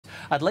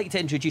I'd like to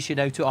introduce you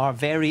now to our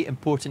very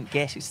important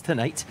guest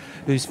tonight,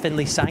 who's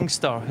Finlay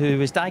Sangster, who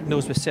was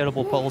diagnosed with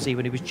cerebral palsy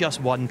when he was just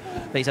 1.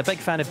 But he's a big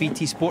fan of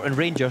BT Sport and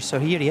Rangers, so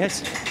here he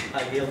is.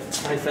 Hi, Neil.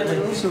 Hi,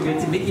 Finlay. So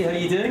good to meet you. How are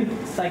you doing?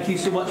 Thank you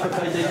so much for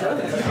coming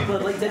down. People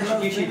I'd like to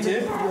introduce you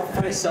to.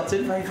 Chris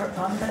Sutton. Favourite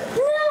pundit?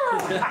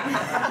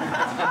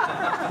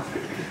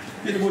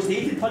 You're the most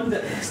hated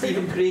pundit.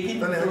 Stephen Craigie.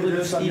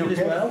 Stephen as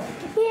well.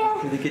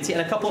 Yeah. Really good to see.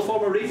 And a couple of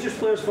former Rangers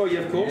players for you,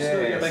 of course. Yes. So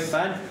you're a big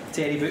fan.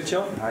 Terry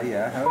Butcher.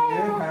 Hiya, how are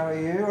you? How are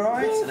you? All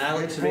right? And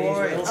Alex Ray as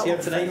well is here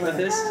tonight with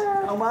us.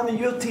 Oh, man, in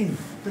your team.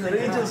 The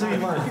Rangers,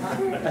 man.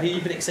 I hear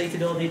you've been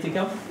excited all day to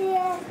come.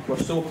 Yeah. We're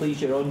so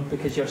pleased you're on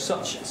because you're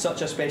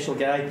such a special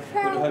guy.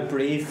 We know how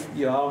brave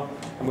you are,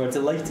 and we're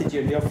delighted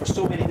you're here for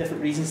so many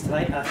different reasons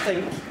tonight. And I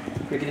think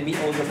you're going to meet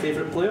all your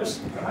favourite players.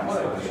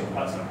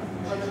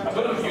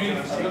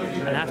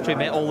 And after he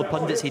met all the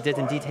pundits, he did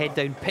indeed head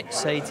down pitch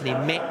side and he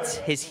met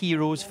his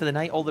heroes for the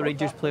night. All the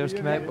Rangers players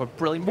came out, were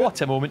brilliant.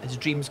 What a moment, his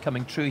dreams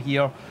coming true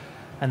here.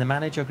 And the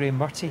manager, Graham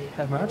Murty,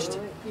 emerged.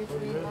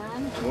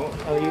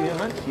 How are you,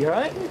 man? You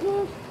alright?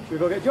 Should we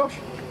go get Josh?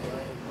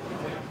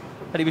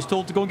 And he was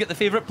told to go and get the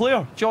favourite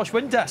player, Josh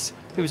Windass,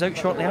 who was out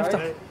shortly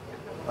after.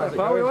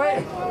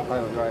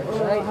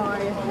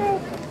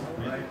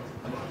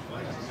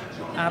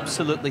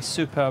 Absolutely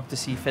superb to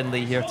see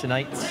Finlay here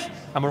tonight,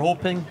 and we're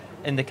hoping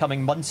in the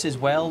coming months as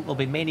well there'll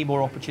be many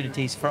more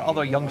opportunities for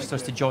other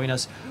youngsters to join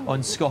us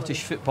on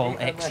Scottish Football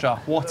Extra.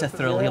 What a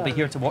thrill. He'll be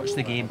here to watch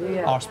the game,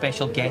 our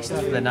special guest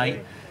for the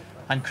night.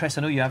 And Chris,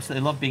 I know you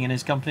absolutely loved being in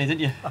his company,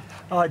 didn't you?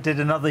 I did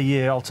another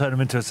year. I'll turn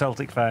him into a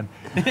Celtic fan.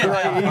 He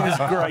was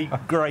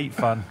great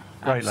fun.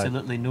 Great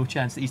Absolutely lad. no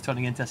chance that he's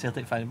turning into a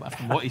Celtic fan.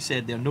 From what he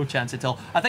said there, no chance at all. I think